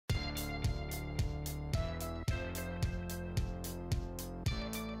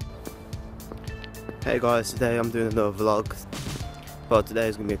Hey guys, today I'm doing another vlog, but today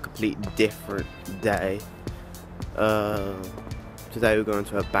is going to be a completely different day. Today we're going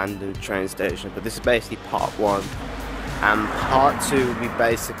to an abandoned train station, but this is basically part 1, and part 2 will be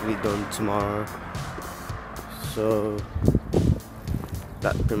basically done tomorrow. So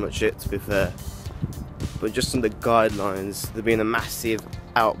that's pretty much it, to be fair. But just on the guidelines, there's been a massive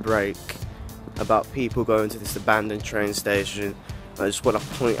outbreak about people going to this abandoned train station. I just want to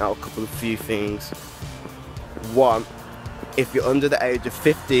point out a couple of few things. One, if you're under the age of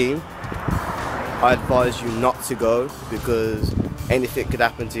 15, I advise you not to go because anything could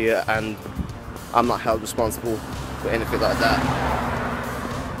happen to you and I'm not held responsible for anything like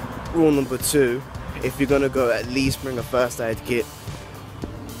that. Rule number 2, if you're going to go, at least bring a first aid kit.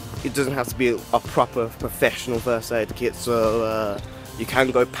 It doesn't have to be a proper professional first aid kit, so you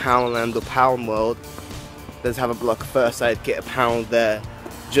can go Poundland or Pound World. Let's have a block of first aid kit, a pound there,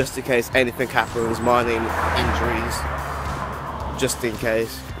 just in case anything happens, minor injuries, just in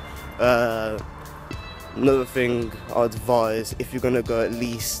case. Another thing I advise, if you're gonna go, at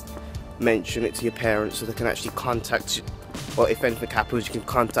least mention it to your parents so they can actually contact you, or if anything happens you can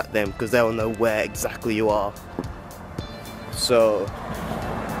contact them because they'll know where exactly you are. So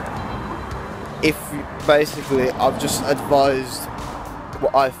basically I've just advised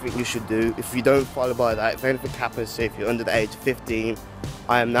what I think you should do. If you don't follow by that, if anything happens to you, if you're under the age of 15,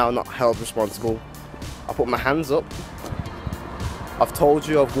 I am now not held responsible. I put my hands up. I've told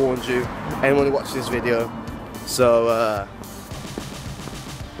you, I've warned you, anyone who watches this video. So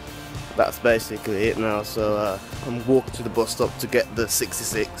that's basically it now. So I'm walking to the bus stop to get the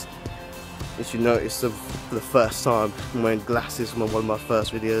 66. As you notice, for the first time I'm wearing glasses from one of my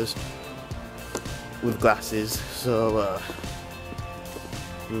first videos with glasses. So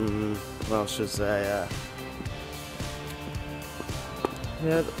what else should I say?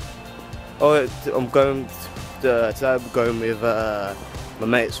 Yeah. Oh, I'm going today. I'm going with my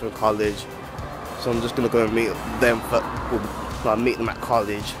mates from college, so I'm just gonna go and meet them. Meet them at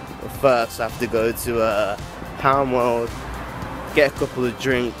college. But first, I have to go to Pound World, get a couple of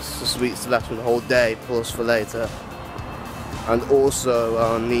drinks, sweets to last me the whole day, plus for later. And also,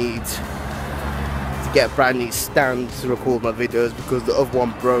 I'll need to get a brand new stand to record my videos because the other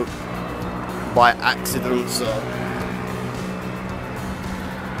one broke by accident. So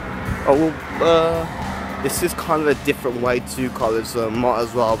this is kind of a different way to college, so I might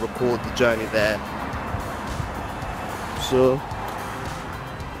as well record the journey there. So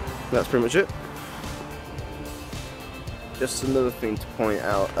that's pretty much it. Just another thing to point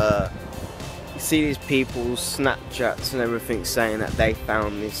out, you see these people's Snapchats and everything saying that they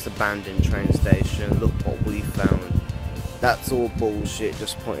found this abandoned train station, look what we found. That's all bullshit,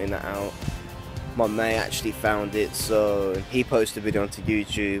 just pointing that out. My mate actually found it, so he posted a video onto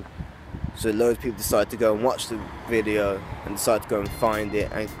YouTube. So loads of people decided to go and watch the video and decided to go and find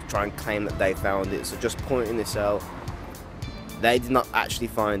it and try and claim that they found it. So just pointing this out. They did not actually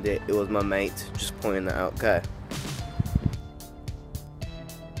find it, it was my mate, just pointing that out, okay?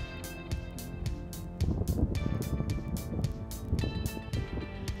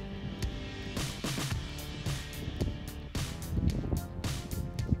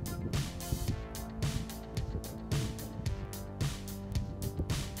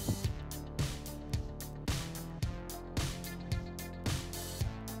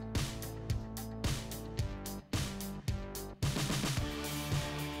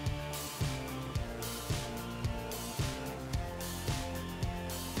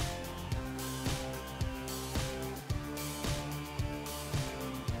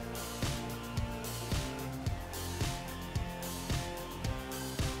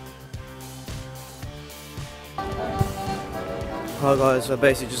 Hi guys, I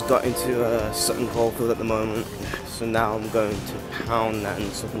basically just got into Sutton Coldfield at the moment, so now I'm going to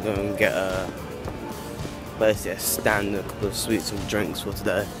Poundland, so I'm going to get basically a stand and a couple of sweets and drinks for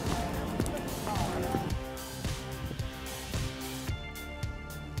today.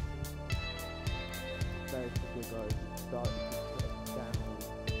 Basically guys, started to down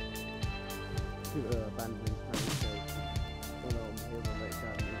to the abandoned train station. So now I'm here with my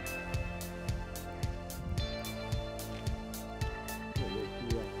family.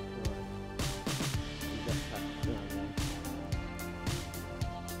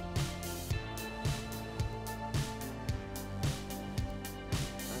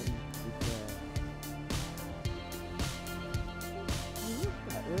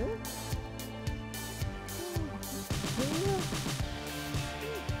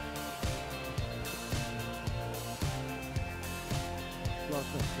 Like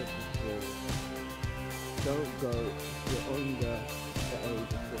I said before, don't go if you're under the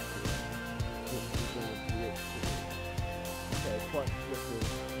age of 15. quite slippery.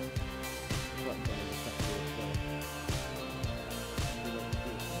 Quite down the tackle as well.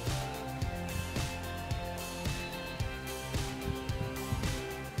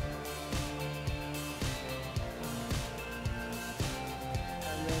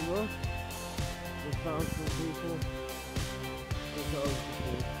 And then look, we found some people. Look over the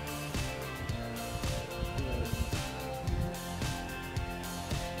field.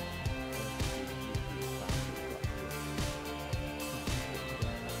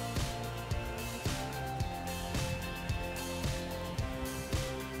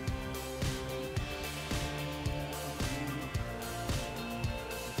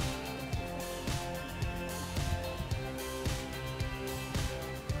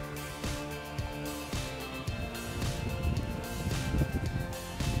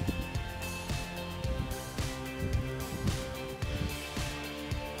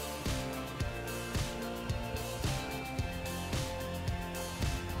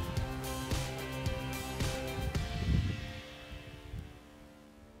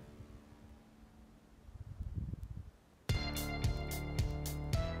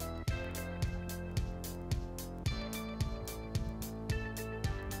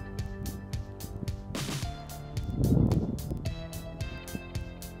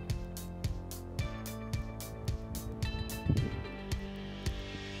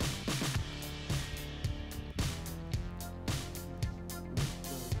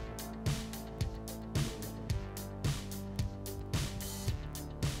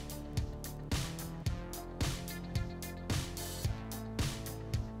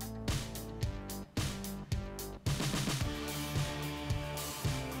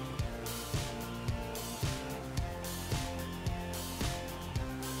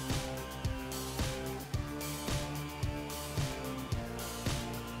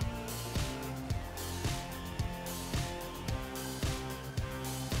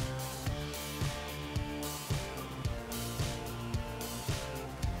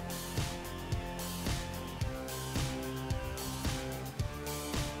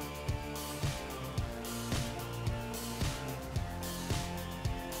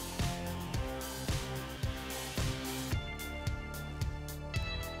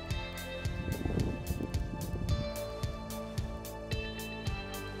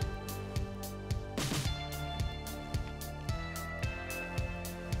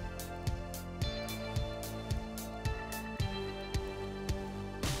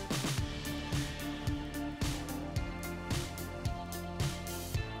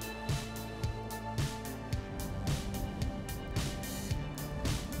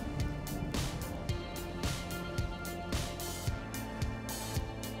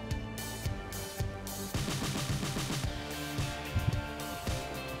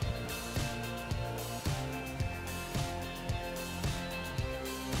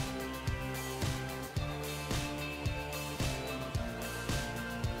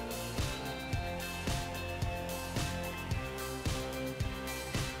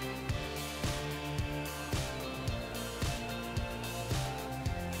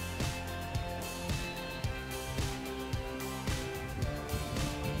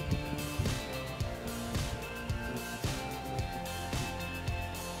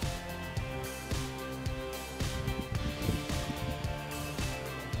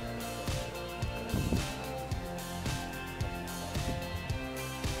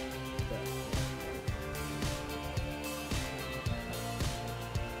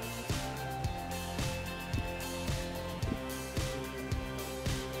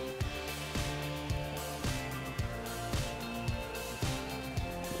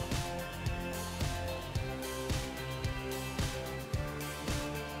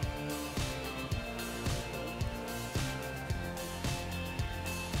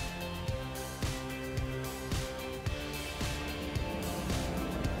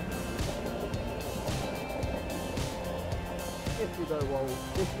 If you go, well,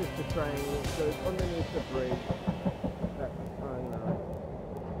 this is the train which goes underneath the bridge. That's, I know.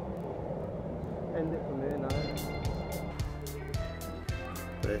 End it from here now.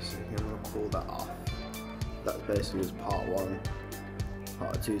 Basically, I'm gonna call that off. That's basically just part 1.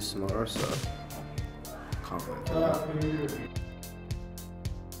 Part 2 is tomorrow, so can't wait for that.